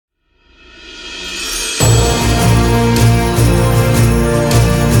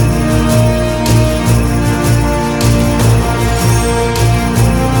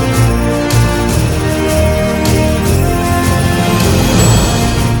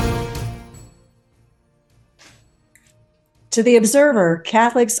To the observer,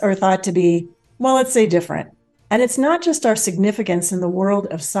 Catholics are thought to be, well, let's say different. And it's not just our significance in the world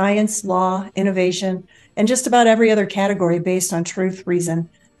of science, law, innovation, and just about every other category based on truth, reason,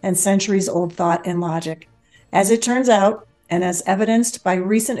 and centuries-old thought and logic. As it turns out, and as evidenced by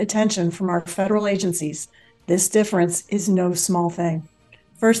recent attention from our federal agencies, this difference is no small thing.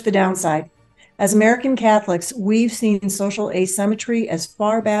 First, the downside. As American Catholics, we've seen social asymmetry as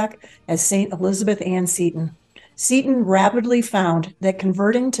far back as St. Elizabeth Ann Seton. Seton rapidly found that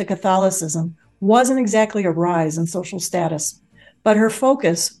converting to Catholicism wasn't exactly a rise in social status, but her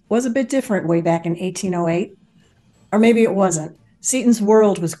focus was a bit different way back in 1808. Or maybe it wasn't. Seton's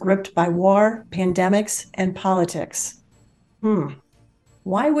world was gripped by war, pandemics, and politics.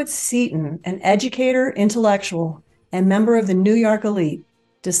 Why would Seton, an educator, intellectual, and member of the New York elite,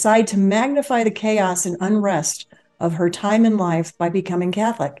 decide to magnify the chaos and unrest of her time in life by becoming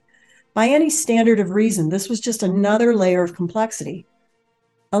Catholic? By any standard of reason, this was just another layer of complexity.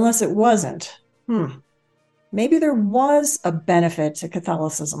 Unless it wasn't. Maybe there was a benefit to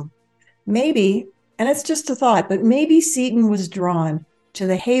Catholicism. Maybe, and it's just a thought, but maybe Seton was drawn to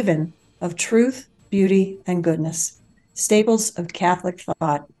the haven of truth, beauty, and goodness, staples of Catholic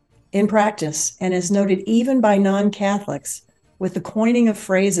thought in practice, and is noted even by non-Catholics with the coining of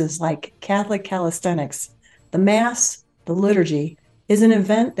phrases like Catholic calisthenics. The Mass, the liturgy, is an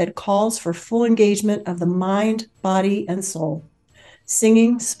event that calls for full engagement of the mind, body, and soul.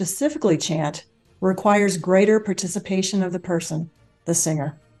 Singing, specifically chant, requires greater participation of the person, the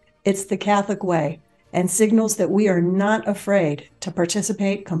singer. It's the Catholic way and signals that we are not afraid to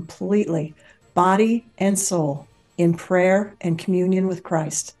participate completely, body and soul, in prayer and communion with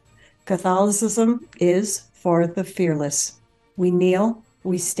Christ. Catholicism is for the fearless. We kneel,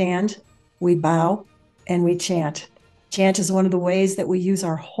 we stand, we bow, and we chant. Chant is one of the ways that we use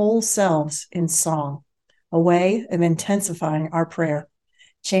our whole selves in song, a way of intensifying our prayer.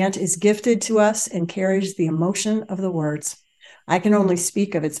 Chant is gifted to us and carries the emotion of the words. I can only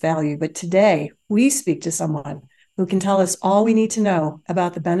speak of its value, but today we speak to someone who can tell us all we need to know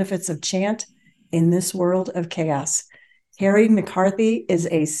about the benefits of chant in this world of chaos. Kerry McCarthy is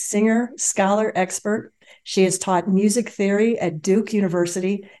a singer, scholar, expert. She has taught music theory at Duke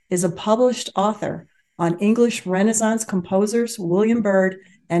University, is a published author on English Renaissance composers William Byrd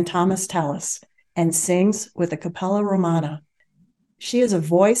and Thomas Tallis, and sings with a cappella romana. She is a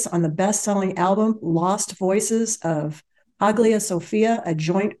voice on the best-selling album Lost Voices of Hagia Sophia, a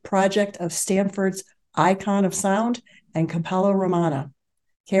joint project of Stanford's Icon of Sound and Cappella Romana.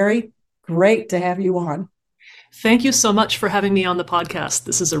 Kerry, great to have you on. Thank you so much for having me on the podcast.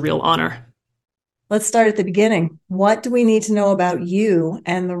 This is a real honor. Let's start at the beginning. What do we need to know about you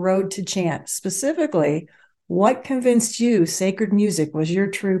and the road to chant? Specifically, what convinced you sacred music was your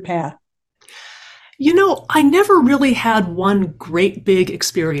true path? You know, I never really had one great big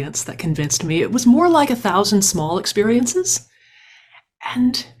experience that convinced me. It was more like 1,000 small experiences,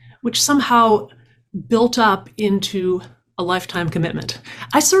 and which somehow built up into a lifetime commitment.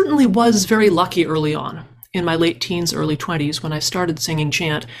 I certainly was very lucky early on. In my late teens, early 20s, when I started singing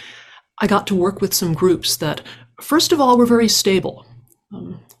chant, I got to work with some groups that, first of all, were very stable.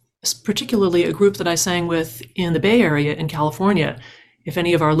 Particularly a group that I sang with in the Bay Area in California. If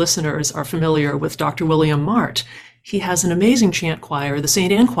any of our listeners are familiar with Dr. William Mart, he has an amazing chant choir, the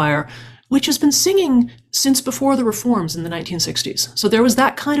St. Anne Choir, which has been singing since before the reforms in the 1960s. So there was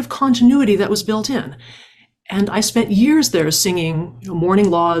that kind of continuity that was built in. And I spent years there singing morning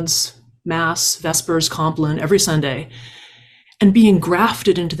lauds, Mass, Vespers, Compline every Sunday, and being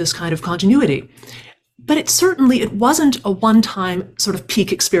grafted into this kind of continuity. But it wasn't a one-time sort of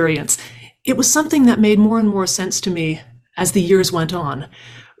peak experience. It was something that made more and more sense to me as the years went on.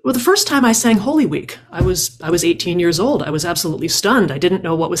 Well, the first time I sang Holy Week, I was 18 years old. I was absolutely stunned. I didn't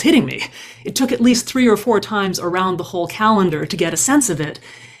know what was hitting me. It took at least 3 or 4 times around the whole calendar to get a sense of it.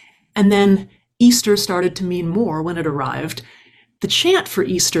 And then Easter started to mean more when it arrived. The chant for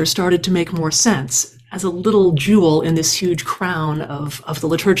Easter started to make more sense as a little jewel in this huge crown of the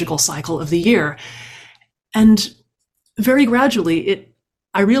liturgical cycle of the year. And very gradually,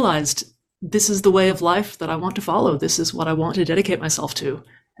 I realized this is the way of life that I want to follow. This is what I want to dedicate myself to.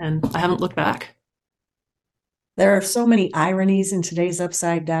 And I haven't looked back. There are so many ironies in today's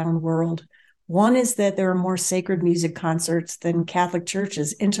upside-down world. One is that there are more sacred music concerts than Catholic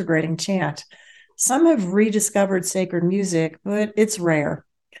churches integrating chant. Some have rediscovered sacred music, but it's rare.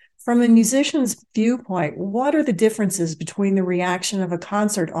 From a musician's viewpoint, what are the differences between the reaction of a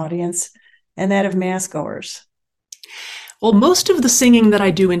concert audience and that of massgoers? Well, most of the singing that I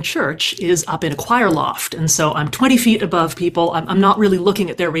do in church is up in a choir loft. And so I'm 20 feet above people. I'm not really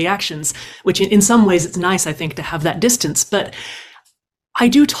looking at their reactions, which in some ways it's nice, I think, to have that distance. But I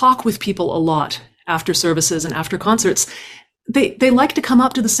do talk with people a lot after services and after concerts. They like to come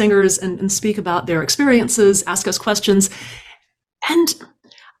up to the singers and speak about their experiences, ask us questions. And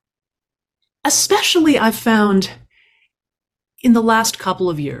especially I've found in the last couple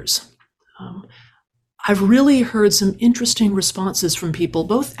of years, I've really heard some interesting responses from people,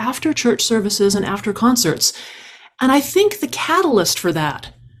 both after church services and after concerts. And I think the catalyst for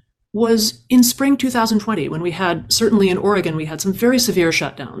that was in spring 2020, when we had, certainly in Oregon, we had some very severe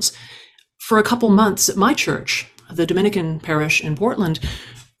shutdowns. For a couple months at my church, the Dominican parish in Portland,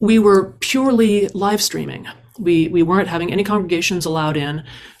 we were purely live streaming. We weren't having any congregations allowed in.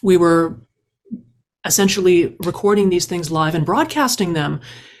 We were essentially recording these things live and broadcasting them.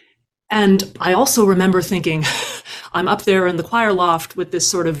 And I also remember thinking, I'm up there in the choir loft with this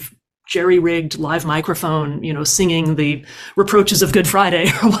sort of jerry-rigged live microphone, singing the reproaches of Good Friday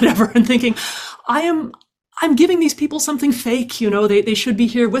or whatever, and thinking, I'm giving these people something fake, they should be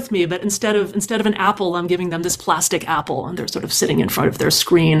here with me, but instead of an apple, I'm giving them this plastic apple, and they're sort of sitting in front of their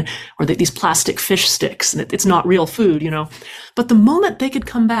screen, or these plastic fish sticks, and it's not real food, But the moment they could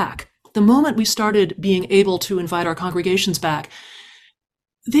come back, the moment we started being able to invite our congregations back,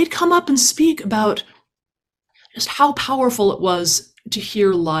 they'd come up and speak about just how powerful it was to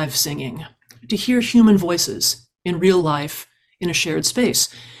hear live singing, to hear human voices in real life in a shared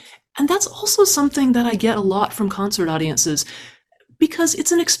space. And that's also something that I get a lot from concert audiences, because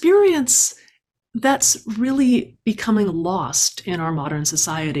it's an experience that's really becoming lost in our modern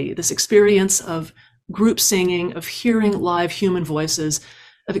society. This experience of group singing, of hearing live human voices,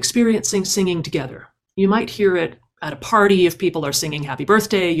 of experiencing singing together. You might hear it at a party if people are singing happy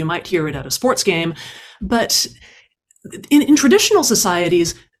birthday. You might hear it at a sports game. But in traditional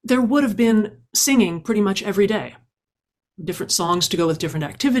societies, there would have been singing pretty much every day. Different songs to go with different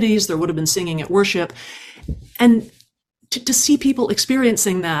activities. There would have been singing at worship. And to see people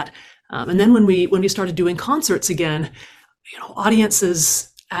experiencing that, and then when we started doing concerts again,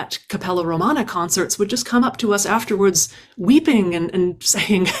 audiences at Capella Romana concerts would just come up to us afterwards weeping and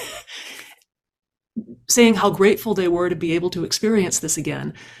saying how grateful they were to be able to experience this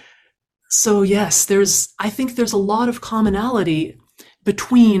again. So yes, I think there's a lot of commonality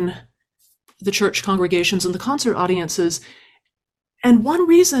between the church congregations and the concert audiences. And one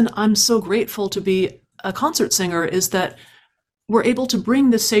reason I'm so grateful to be a concert singer is that we're able to bring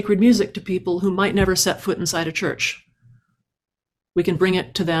this sacred music to people who might never set foot inside a church. We can bring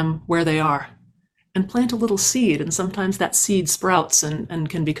it to them where they are and plant a little seed, and sometimes that seed sprouts and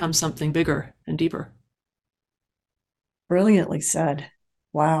can become something bigger and deeper. Brilliantly said.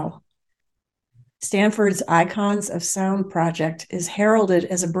 Wow. Stanford's Icons of Sound project is heralded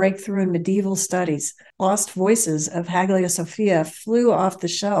as a breakthrough in medieval studies. Lost voices of Hagia Sophia flew off the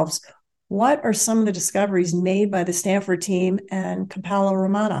shelves. What are some of the discoveries made by the Stanford team and Capella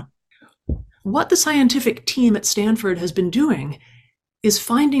Romana? What the scientific team at Stanford has been doing is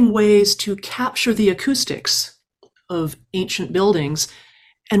finding ways to capture the acoustics of ancient buildings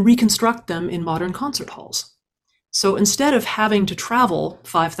and reconstruct them in modern concert halls. So instead of having to travel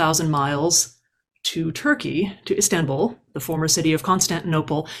 5,000 miles to Turkey, to Istanbul, the former city of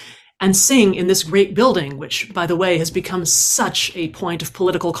Constantinople, and sing in this great building, which, by the way, has become such a point of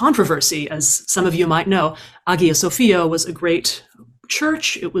political controversy, as some of you might know. Hagia Sophia was a great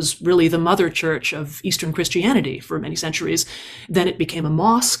church. It was really the mother church of Eastern Christianity for many centuries. Then it became a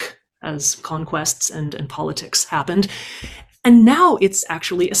mosque as conquests and politics happened. And now it's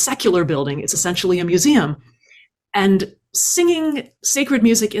actually a secular building. It's essentially a museum. And singing sacred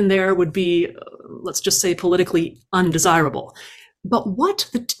music in there would be, let's just say, politically undesirable. But what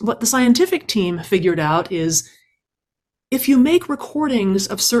the scientific team figured out is if you make recordings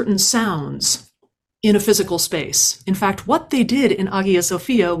of certain sounds in a physical space. In fact, what they did in Hagia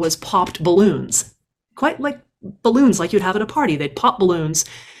Sophia was popped balloons, quite like balloons like you'd have at a party. They'd pop balloons,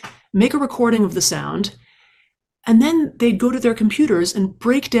 make a recording of the sound, and then they'd go to their computers and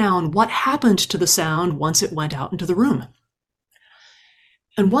break down what happened to the sound once it went out into the room.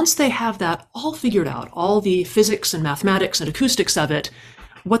 And once they have that all figured out, all the physics and mathematics and acoustics of it,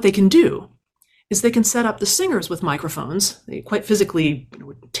 what they can do is they can set up the singers with microphones. They quite physically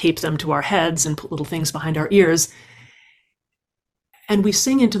tape them to our heads and put little things behind our ears. And we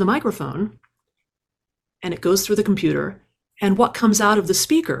sing into the microphone, and it goes through the computer, and what comes out of the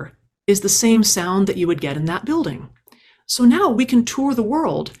speaker is the same sound that you would get in that building. So now we can tour the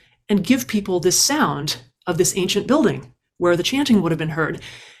world and give people this sound of this ancient building where the chanting would have been heard.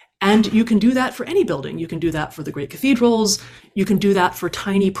 And you can do that for any building. You can do that for the great cathedrals. You can do that for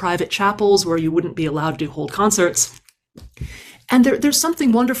tiny private chapels where you wouldn't be allowed to hold concerts. And there's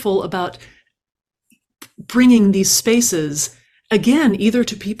something wonderful about bringing these spaces, again, either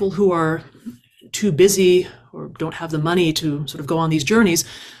to people who are too busy or don't have the money to sort of go on these journeys.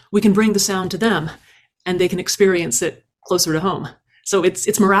 We can bring the sound to them and they can experience it closer to home. So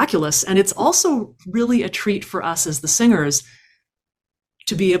it's miraculous. And it's also really a treat for us as the singers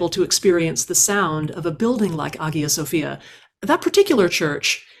to be able to experience the sound of a building like Hagia Sophia. That particular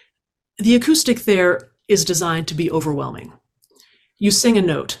church, the acoustic there is designed to be overwhelming. You sing a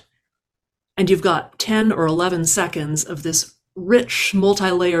note, and you've got 10 or 11 seconds of this rich,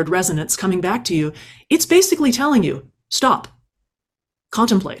 multi-layered resonance coming back to you. It's basically telling you, stop,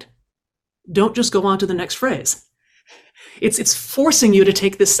 contemplate. Don't just go on to the next phrase. It's forcing you to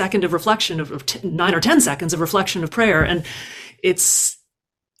take this second of reflection, of 9 or 10 seconds of reflection of prayer, and it's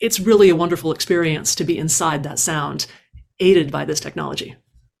really a wonderful experience to be inside that sound, aided by this technology.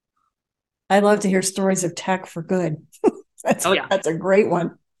 I love to hear stories of tech for good. That's a great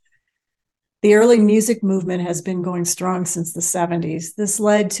one. The early music movement has been going strong since the 70s. This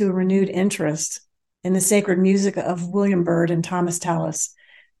led to a renewed interest in the sacred music of William Byrd and Thomas Tallis.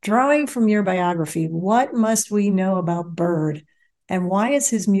 Drawing from your biography, what must we know about Byrd, and why is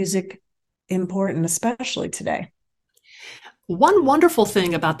his music important, especially today? One wonderful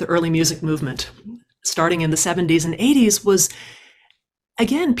thing about the early music movement, starting in the 70s and 80s, was,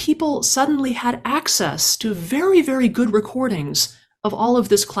 again, people suddenly had access to very, very good recordings of all of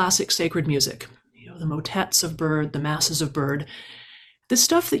this classic sacred music. You know, the motets of Byrd, the masses of Byrd, the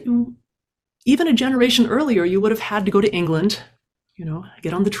stuff that you, even a generation earlier, you would have had to go to England, you know,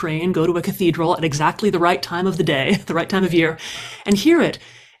 get on the train, go to a cathedral at exactly the right time of the day, the right time of year, and hear it.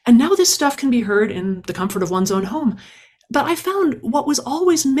 And now this stuff can be heard in the comfort of one's own home. But I found what was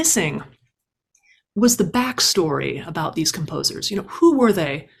always missing was the backstory about these composers. You know, who were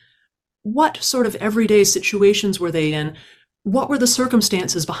they? What sort of everyday situations were they in? What were the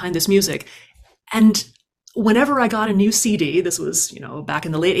circumstances behind this music? And whenever I got a new CD, this was, you know, back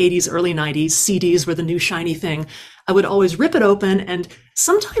in the late 80s, early 90s, CDs were the new shiny thing. I would always rip it open, and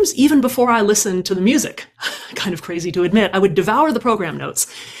sometimes even before I listened to the music, kind of crazy to admit, I would devour the program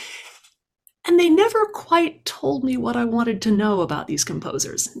notes. And they never quite told me what I wanted to know about these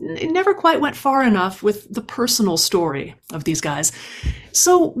composers. It never quite went far enough with the personal story of these guys.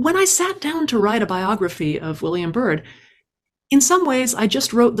 So when I sat down to write a biography of William Byrd, in some ways, I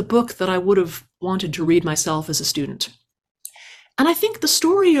just wrote the book that I would have wanted to read myself as a student. And I think the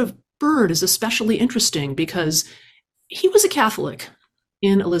story of Byrd is especially interesting because he was a Catholic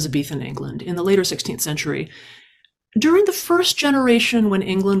in Elizabethan England in the later 16th century, during the first generation when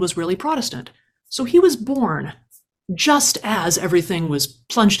England was really Protestant. So he was born just as everything was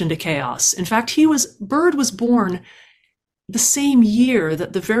plunged into chaos. In fact, Byrd was born the same year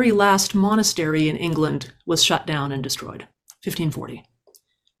that the very last monastery in England was shut down and destroyed. 1540.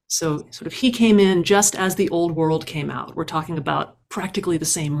 So sort of he came in just as the old world came out. We're talking about practically the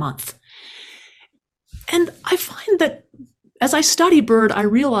same month. And I find that as I study Byrd, I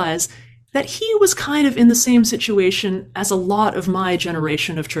realize that he was kind of in the same situation as a lot of my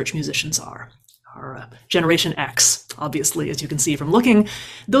generation of church musicians are. Our Generation X, obviously, as you can see from looking.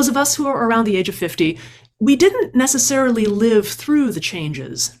 Those of us who are around the age of 50, we didn't necessarily live through the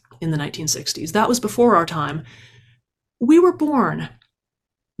changes in the 1960s. That was before our time. We were born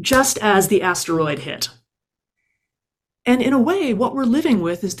just as the asteroid hit. And in a way, what we're living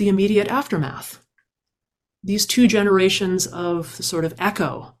with is the immediate aftermath. These two generations of the sort of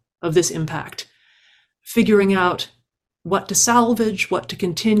echo of this impact, figuring out what to salvage, what to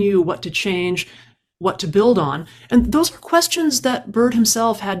continue, what to change, what to build on. And those are questions that Byrd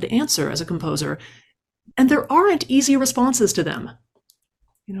himself had to answer as a composer. And there aren't easy responses to them.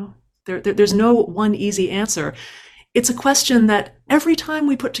 You know, there's no one easy answer. It's a question that every time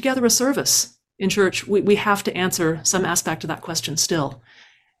we put together a service in church, we have to answer some aspect of that question still.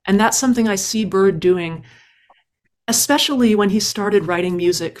 And that's something I see Byrd doing, especially when he started writing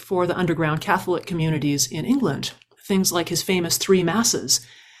music for the underground Catholic communities in England, things like his famous 3 Masses.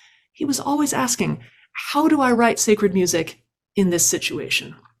 He was always asking, how do I write sacred music in this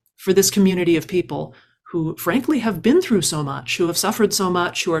situation for this community of people who frankly have been through so much, who have suffered so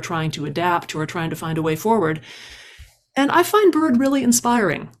much, who are trying to adapt, who are trying to find a way forward? And I find Byrd really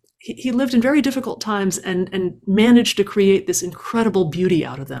inspiring. He lived in very difficult times and managed to create this incredible beauty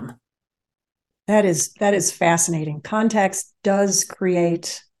out of them. That is fascinating. Context does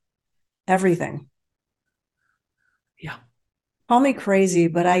create everything. Yeah. Call me crazy,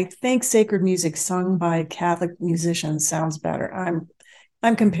 but I think sacred music sung by Catholic musicians sounds better.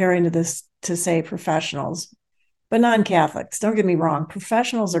 I'm comparing this to say professionals, but non-Catholics. Don't get me wrong.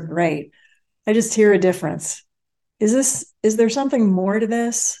 Professionals are great. I just hear a difference. Is there something more to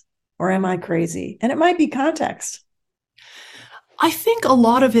this, or am I crazy? And it might be context. I think a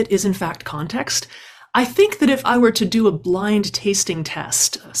lot of it is, in fact, context. I think that if I were to do a blind tasting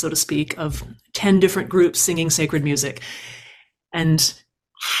test, so to speak, of 10 different groups singing sacred music, and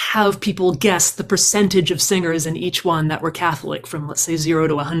have people guess the percentage of singers in each one that were Catholic from, let's say, 0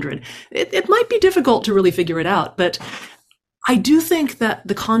 to 100, it might be difficult to really figure it out. But I do think that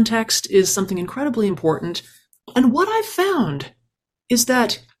the context is something incredibly important. And what I've found is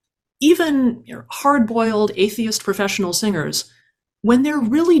that even hard-boiled atheist professional singers, when they're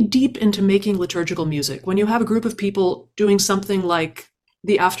really deep into making liturgical music, when you have a group of people doing something like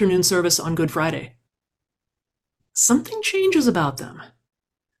the afternoon service on Good Friday, something changes about them.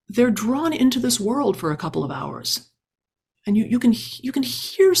 They're drawn into this world for a couple of hours. And you can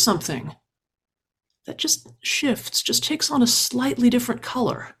hear something that just shifts, just takes on a slightly different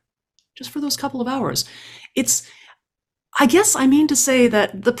color, just for those couple of hours. I guess I mean to say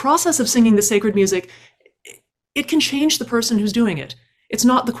that the process of singing the sacred music, it can change the person who's doing it. It's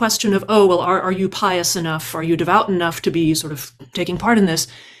not the question of, oh, well, are you pious enough? Are you devout enough to be sort of taking part in this?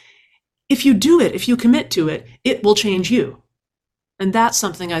 If you do it, if you commit to it, it will change you. And that's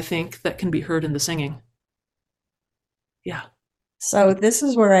something I think that can be heard in the singing. Yeah. So this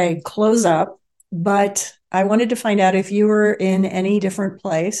is where I close up, but I wanted to find out if you were in any different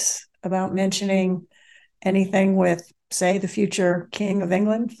place about mentioning anything with, say, the future King of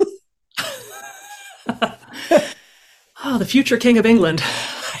England. Oh, the future King of England.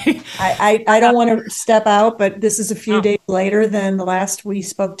 I don't want to step out, but this is a few days later than the last we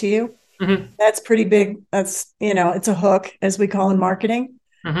spoke to you. Mm-hmm. That's pretty big. That's, it's a hook, as we call in marketing.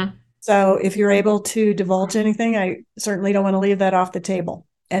 Mm-hmm. So if you're able to divulge anything, I certainly don't want to leave that off the table.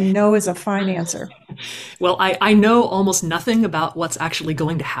 And no is a fine answer. Well, I know almost nothing about what's actually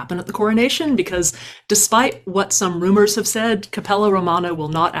going to happen at the coronation because despite what some rumors have said, Capella Romana will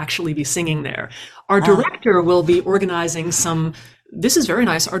not actually be singing there. Our director will be organizing this is very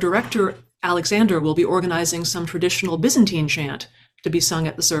nice, our director, Alexander, will be organizing some traditional Byzantine chant to be sung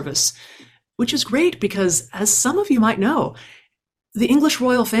at the service, which is great because, as some of you might know, the English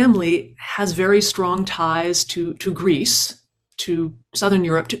royal family has very strong ties to Greece, to Southern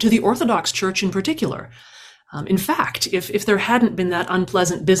Europe, to the Orthodox Church in particular. In fact, if there hadn't been that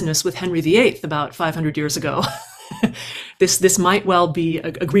unpleasant business with Henry VIII about 500 years ago, this might well be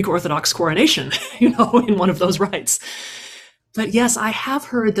a Greek Orthodox coronation, in one of those rites. But yes, I have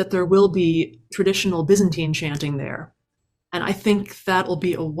heard that there will be traditional Byzantine chanting there. And I think that'll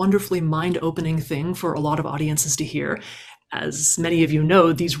be a wonderfully mind-opening thing for a lot of audiences to hear. As many of you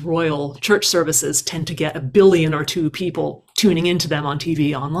know, these royal church services tend to get 1 billion or 2 people tuning into them on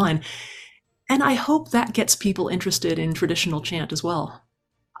TV, online. And I hope that gets people interested in traditional chant as well.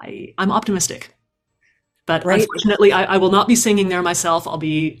 I'm optimistic. But right. Unfortunately, I will not be singing there myself. I'll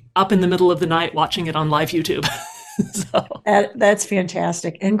be up in the middle of the night watching it on live YouTube. That's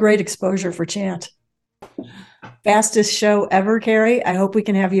fantastic and great exposure for chant. Fastest show ever, Kerry. I hope we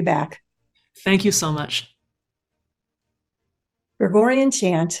can have you back. Thank you so much. Gregorian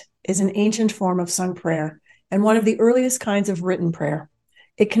chant is an ancient form of sung prayer and one of the earliest kinds of written prayer.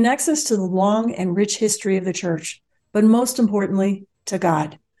 It connects us to the long and rich history of the church, but most importantly, to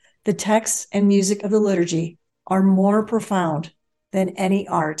God. The texts and music of the liturgy are more profound than any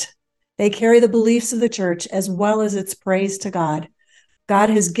art. They carry the beliefs of the church as well as its praise to God. God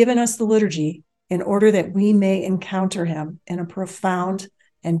has given us the liturgy in order that we may encounter him in a profound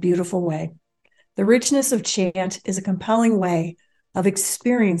and beautiful way. The richness of chant is a compelling way of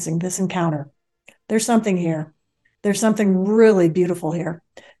experiencing this encounter. There's something here. There's something really beautiful here.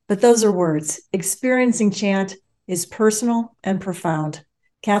 But those are words. Experiencing chant is personal and profound.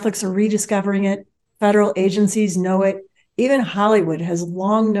 Catholics are rediscovering it. Federal agencies know it. Even Hollywood has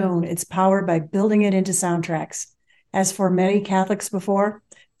long known its power by building it into soundtracks. As for many Catholics before,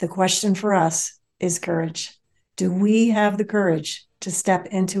 the question for us is courage. Do we have the courage to step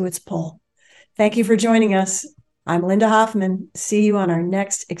into its pull? Thank you for joining us. I'm Linda Hoffman. See you on our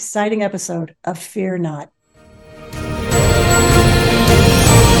next exciting episode of Fear Not.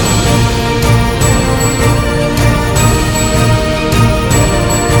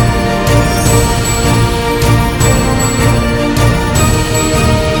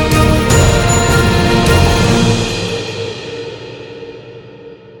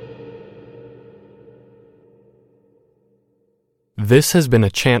 This has been a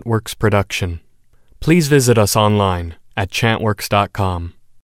ChantWorks production. Please visit us online at chantworks.com.